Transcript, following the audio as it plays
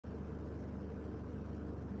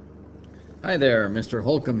Hi there, Mr.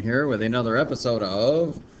 Holcomb here with another episode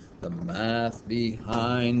of The Math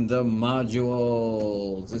Behind the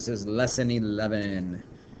Modules. This is Lesson 11,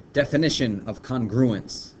 Definition of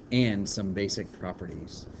Congruence and some basic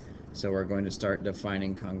properties. So we're going to start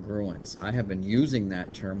defining congruence. I have been using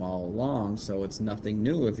that term all along, so it's nothing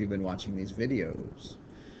new if you've been watching these videos.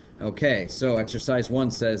 Okay, so exercise 1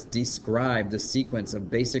 says describe the sequence of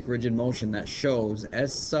basic rigid motion that shows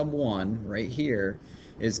S sub 1 right here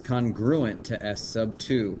is congruent to S sub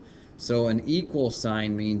 2. So an equal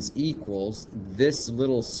sign means equals. This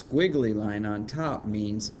little squiggly line on top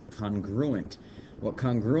means congruent. What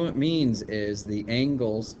congruent means is the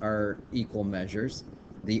angles are equal measures,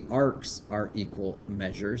 the arcs are equal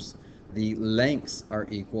measures, the lengths are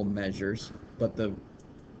equal measures, but the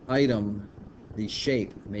item, the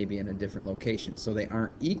shape, may be in a different location. So they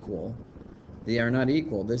aren't equal. They are not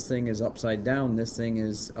equal. This thing is upside down. This thing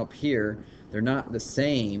is up here. They're not the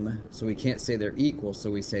same, so we can't say they're equal,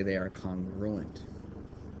 so we say they are congruent.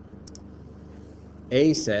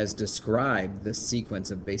 A says describe the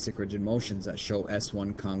sequence of basic rigid motions that show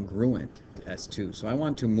S1 congruent to S2. So I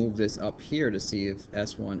want to move this up here to see if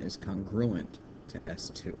S1 is congruent to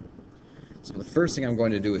S2. So the first thing I'm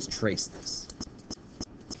going to do is trace this.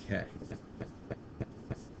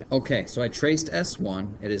 Okay, so I traced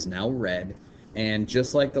S1. It is now red. And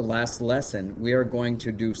just like the last lesson, we are going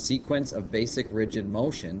to do sequence of basic rigid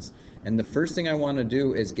motions. And the first thing I want to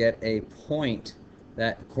do is get a point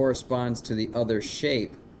that corresponds to the other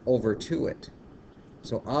shape over to it.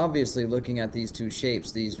 So obviously, looking at these two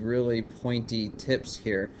shapes, these really pointy tips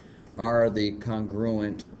here are the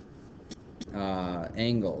congruent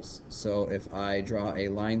angles. So if I draw a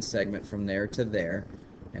line segment from there to there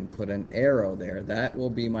and put an arrow there, that will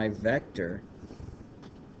be my vector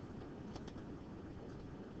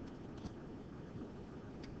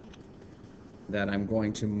that I'm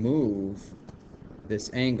going to move this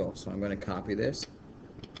angle. So I'm going to copy this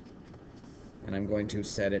and I'm going to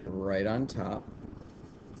set it right on top,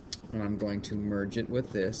 and I'm going to merge it with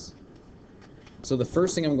this. So the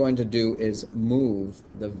first thing I'm going to do is move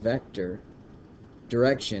the vector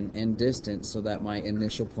direction and distance so that my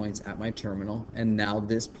initial point's at my terminal, and now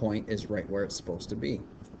this point is right where it's supposed to be.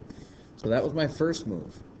 So that was my first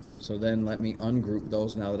move. So then let me ungroup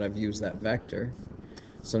those now that I've used that vector.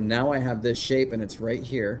 So now I have this shape and it's right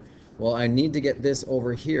here. Well, I need to get this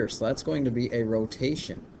over here, so that's going to be a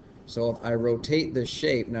rotation. So if I rotate this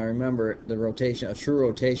shape, now remember the rotation, a true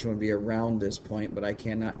rotation would be around this point, but I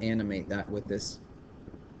cannot animate that with this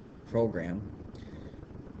program.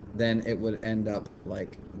 Then it would end up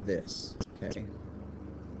like this. Okay.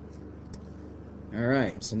 All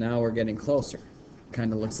right, so now we're getting closer.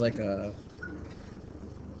 Kind of looks like a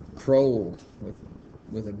crow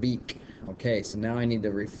with a beak. Okay, so now I need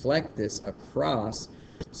to reflect this across.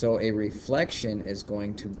 So a reflection is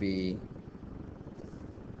going to be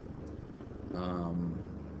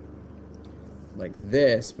like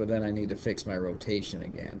this, but then I need to fix my rotation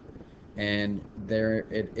again. And there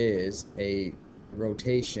it is, a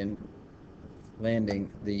rotation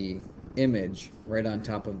landing the image right on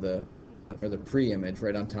top of the, or the pre-image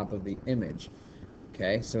right on top of the image.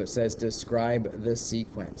 Okay, so it says describe the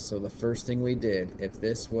sequence. So the first thing we did, if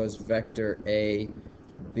this was vector A,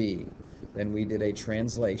 B, then we did a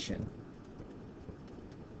translation,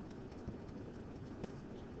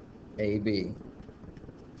 AB,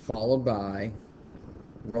 followed by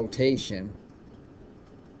rotation,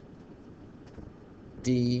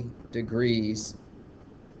 D degrees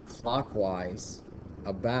clockwise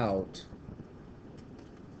about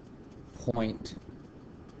point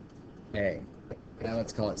A. Now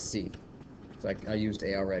let's call it C. So I used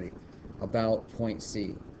A already. About point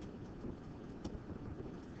C.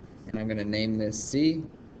 And I'm going to name this C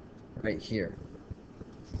right here.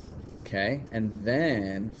 Okay, and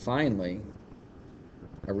then finally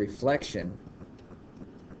a reflection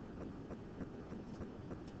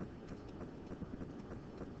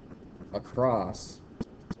across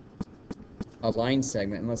a line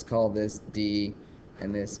segment, and let's call this D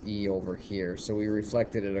and this E over here. So we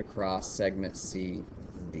reflected it across segment C,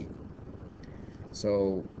 D.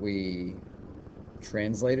 So we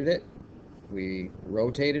translated it, we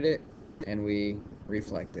rotated it, and we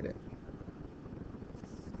reflected it.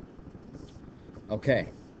 Okay,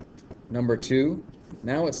 number 2.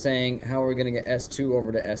 Now it's saying how are we going to get S2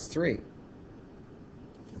 over to S3?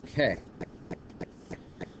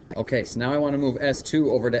 Okay, so now I want to move S2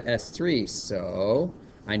 over to S3, so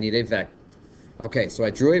I need a vector. Okay, so I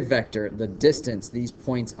drew a vector. The distance these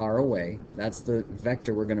points are away, that's the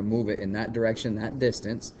vector. We're going to move it in that direction, that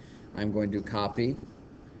distance. I'm going to copy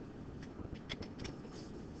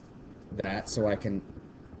that so I can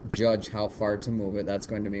judge how far to move it. That's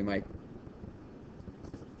going to be my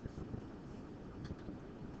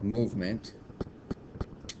movement.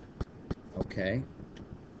 Okay.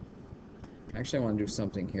 Actually, I want to do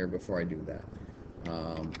something here before I do that.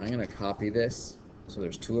 I'm going to copy this. So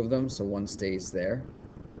there's two of them, so one stays there.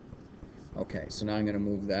 Okay, so now I'm going to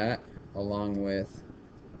move that along with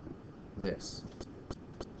this.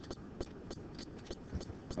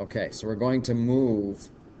 Okay, so we're going to move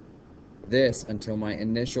this until my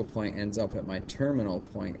initial point ends up at my terminal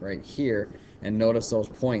point right here, and notice those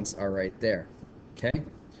points are right there. Okay,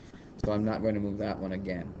 so I'm not going to move that one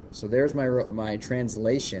again. So there's my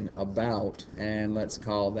translation about, and let's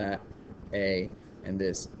call that A and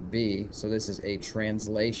this B. So this is a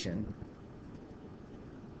translation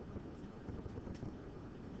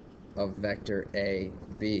of vector A,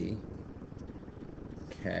 B.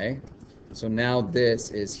 Okay, so now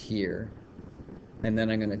this is here, and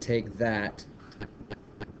then I'm going to take that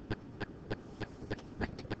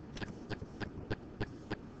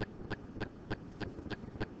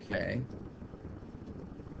okay.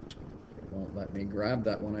 It won't let me grab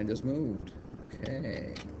that one I just moved.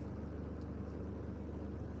 Okay.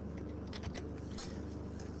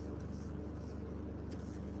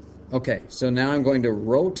 Okay, so now I'm going to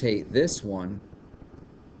rotate this one,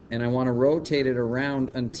 and I want to rotate it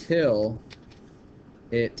around until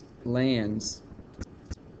it lands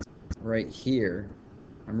right here.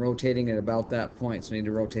 I'm rotating it about that point, so I need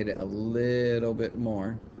to rotate it a little bit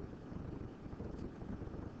more.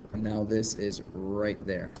 And now this is right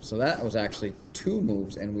there. So that was actually two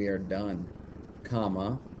moves, and we are done.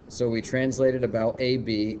 Comma. So we translated about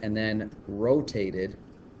AB and then rotated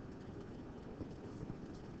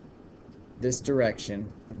this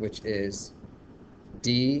direction, which is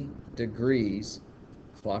D degrees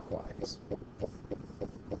clockwise.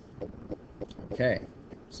 Okay,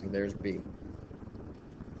 so there's B.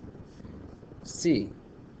 C.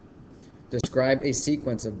 Describe a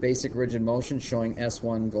sequence of basic rigid motion showing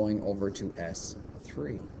S1 going over to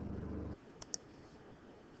S3.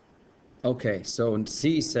 Okay, so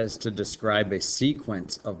C says to describe a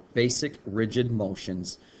sequence of basic rigid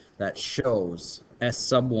motions that shows S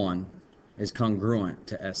sub 1 is congruent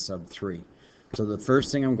to S sub 3. So the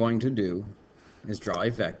first thing I'm going to do is draw a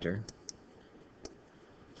vector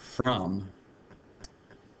from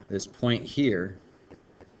this point here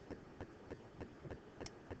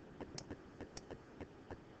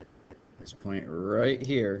this point right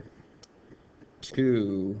here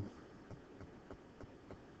to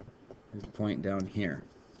this point down here.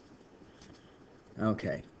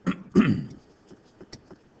 Okay.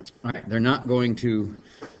 All right, they're not going to,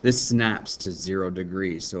 this snaps to 0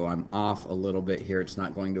 degrees, so I'm off a little bit here. It's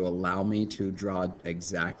not going to allow me to draw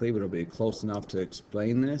exactly, but it'll be close enough to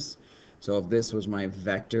explain this. So if this was my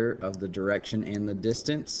vector of the direction and the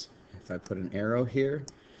distance, if I put an arrow here,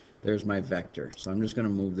 there's my vector. So I'm just going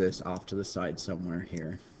to move this off to the side somewhere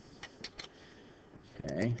here.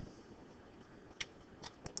 Okay.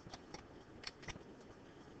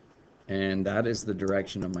 And that is the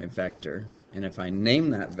direction of my vector. And if I name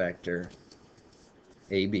that vector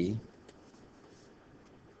AB,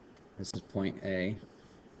 this is point A,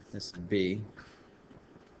 this is B,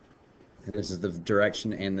 and this is the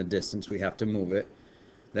direction and the distance we have to move it,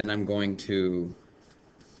 then I'm going to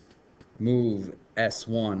move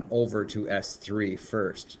S1 over to S3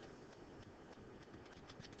 first.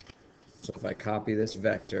 So if I copy this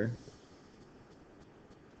vector,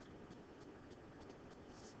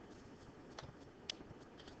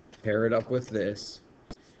 pair it up with this,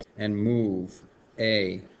 and move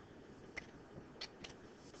A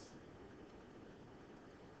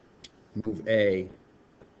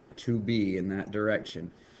to B in that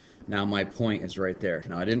direction. Now my point is right there.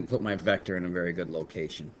 Now I didn't put my vector in a very good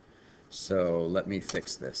location, so let me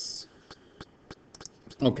fix this.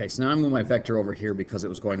 Okay, so now I move my vector over here because it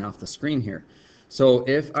was going off the screen here. So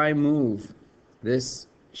if I move this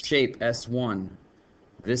shape S1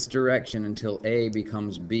 this direction until A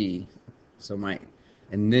becomes B, so my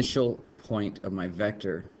initial point of my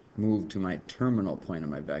vector moved to my terminal point of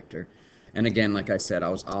my vector. And again, like I said, I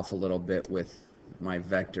was off a little bit with my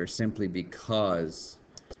vector simply because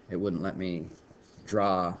it wouldn't let me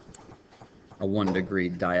draw a 1 degree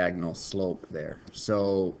diagonal slope there.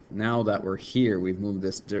 So now that we're here, we've moved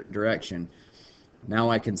this direction.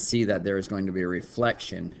 Now I can see that there is going to be a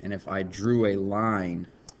reflection, and if I drew a line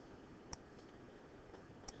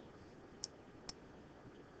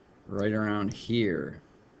right around here.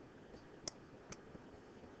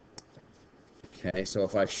 Okay, so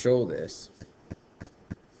if I show this,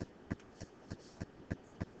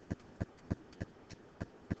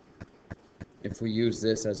 if if we use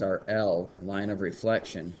this as our L, line of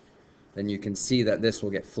reflection, then you can see that this will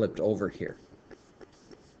get flipped over here.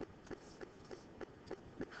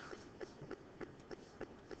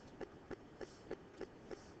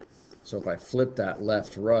 So if I flip that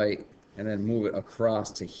left, right, and then move it across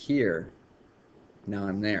to here, now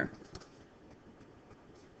I'm there.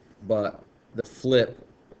 But the flip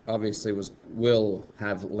obviously will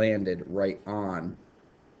have landed right on.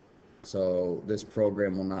 So this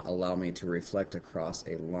program will not allow me to reflect across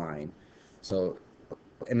a line. So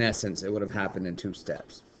in essence, it would have happened in 2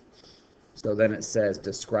 steps. So then it says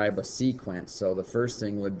describe a sequence. So the first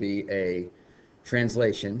thing would be a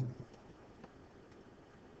translation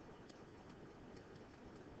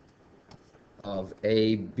of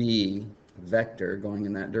AB vector going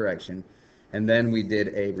in that direction. And then we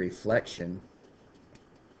did a reflection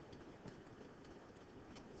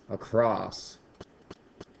across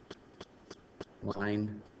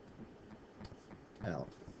line L.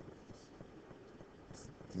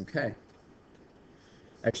 Okay.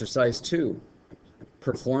 Exercise 2.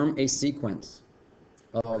 Perform a sequence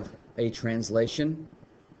of a translation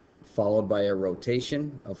followed by a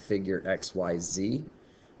rotation of figure XYZ,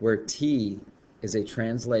 where T is a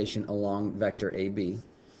translation along vector AB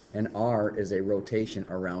and R is a rotation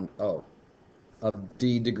around O of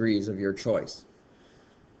D degrees of your choice.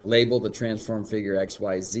 Label the transform figure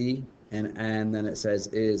XYZ, and then it says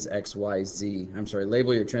is XYZ, I'm sorry,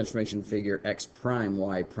 label your transformation figure X prime,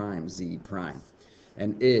 Y prime, Z prime,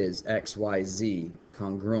 and is XYZ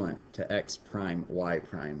congruent to X prime, Y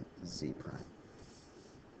prime, Z prime.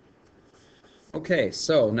 Okay,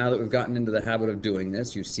 so now that we've gotten into the habit of doing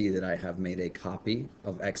this, you see that I have made a copy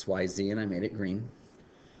of XYZ and I made it green.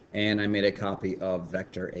 And I made a copy of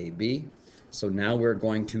vector AB. So now we're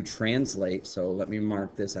going to translate, so let me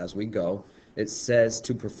mark this as we go. It says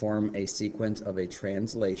to perform a sequence of a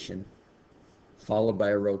translation followed by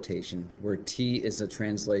a rotation, where T is a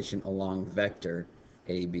translation along vector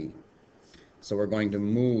AB. So we're going to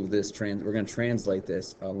move this, we're going to translate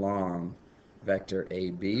this along vector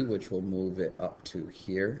AB, which will move it up to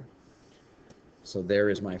here. So there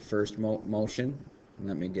is my first motion.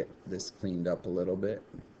 Let me get this cleaned up a little bit.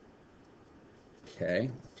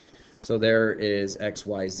 Okay, so there is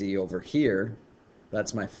XYZ over here.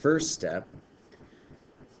 That's my first step.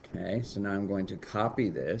 Okay, so now I'm going to copy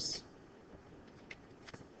this.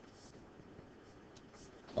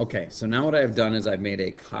 Okay, so now what I've done is I've made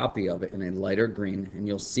a copy of it in a lighter green, and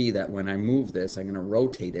you'll see that when I move this, I'm going to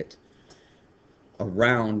rotate it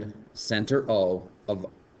around center O of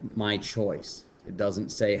my choice. It doesn't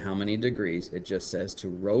say how many degrees, it just says to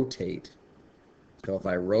rotate. So if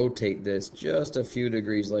I rotate this just a few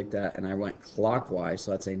degrees like that, and I went clockwise,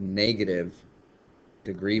 so that's a negative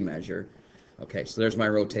degree measure. Okay, so there's my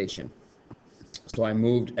rotation. So I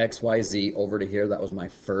moved XYZ over to here. That was my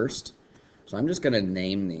first. So I'm just going to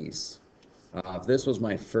name these. If this was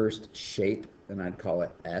my first shape, then I'd call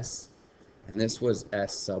it S. And this was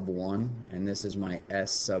S sub 1, and this is my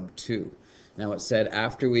S sub 2. Now it said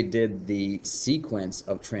after we did the sequence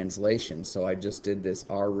of translation, so I just did this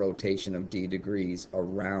R rotation of D degrees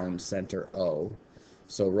around center O.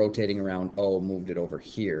 So rotating around O moved it over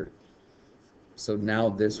here. So now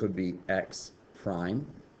this would be X prime.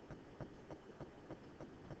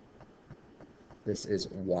 This is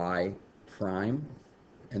Y prime,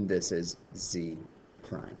 and this is Z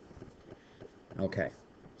prime. Okay,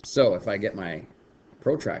 so if I get my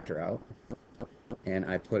protractor out, and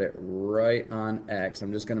I put it right on X.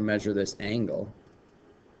 I'm just going to measure this angle.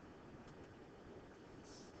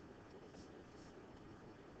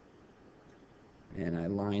 And I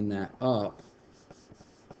line that up.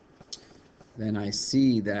 Then I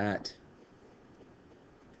see that,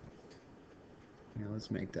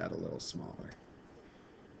 let's make that a little smaller.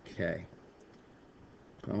 Okay.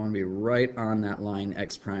 So I want to be right on that line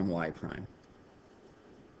X prime, Y prime.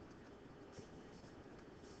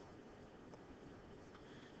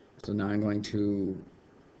 So now I'm going to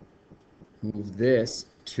move this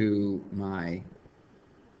to my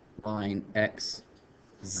line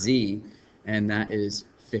XZ, and that is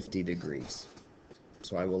 50 degrees.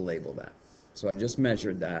 So I will label that. So I just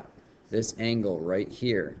measured that. This angle right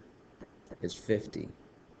here is 50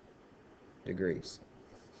 degrees.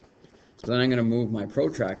 So then I'm going to move my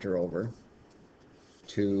protractor over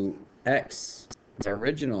to X, the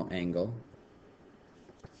original angle.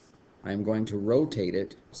 I'm going to rotate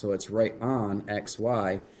it so it's right on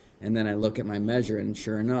XY, and then I look at my measure, and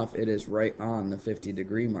sure enough, it is right on the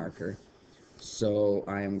 50-degree marker. So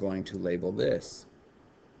I am going to label this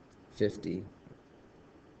 50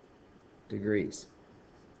 degrees.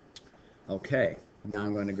 Okay, now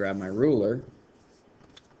I'm going to grab my ruler,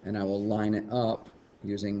 and I will line it up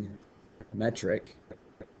using metric,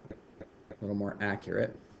 a little more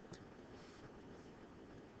accurate.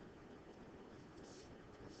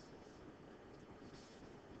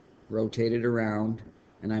 Rotate it around,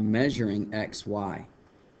 and I'm measuring X, Y.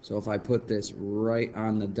 So if I put this right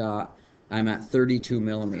on the dot, I'm at 32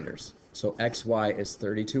 millimeters. So XY is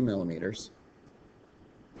 32 millimeters.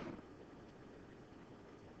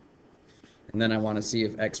 And then I want to see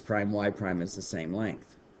if X prime, Y prime is the same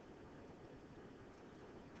length.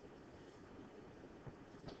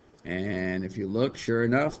 And if you look, sure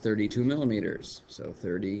enough, 32 millimeters. So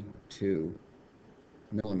 32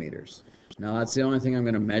 millimeters. Now that's the only thing I'm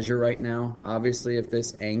going to measure right now. Obviously, if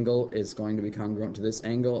this angle is going to be congruent to this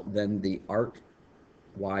angle, then the arc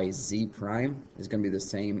YZ prime is going to be the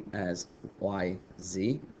same as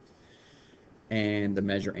YZ. And the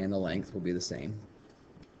measure and the length will be the same.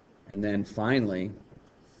 And then finally,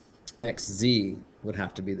 XZ would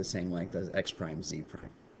have to be the same length as X prime Z prime.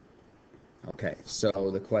 Okay, so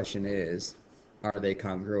the question is, are they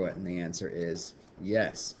congruent? And the answer is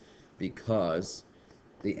yes, because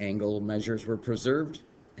the angle measures were preserved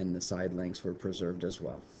and the side lengths were preserved as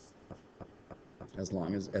well, as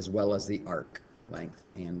well as the arc length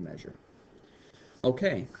and measure.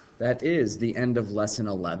 Okay, that is the end of lesson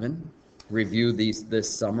 11. Review this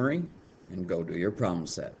summary and go do your problem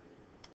set.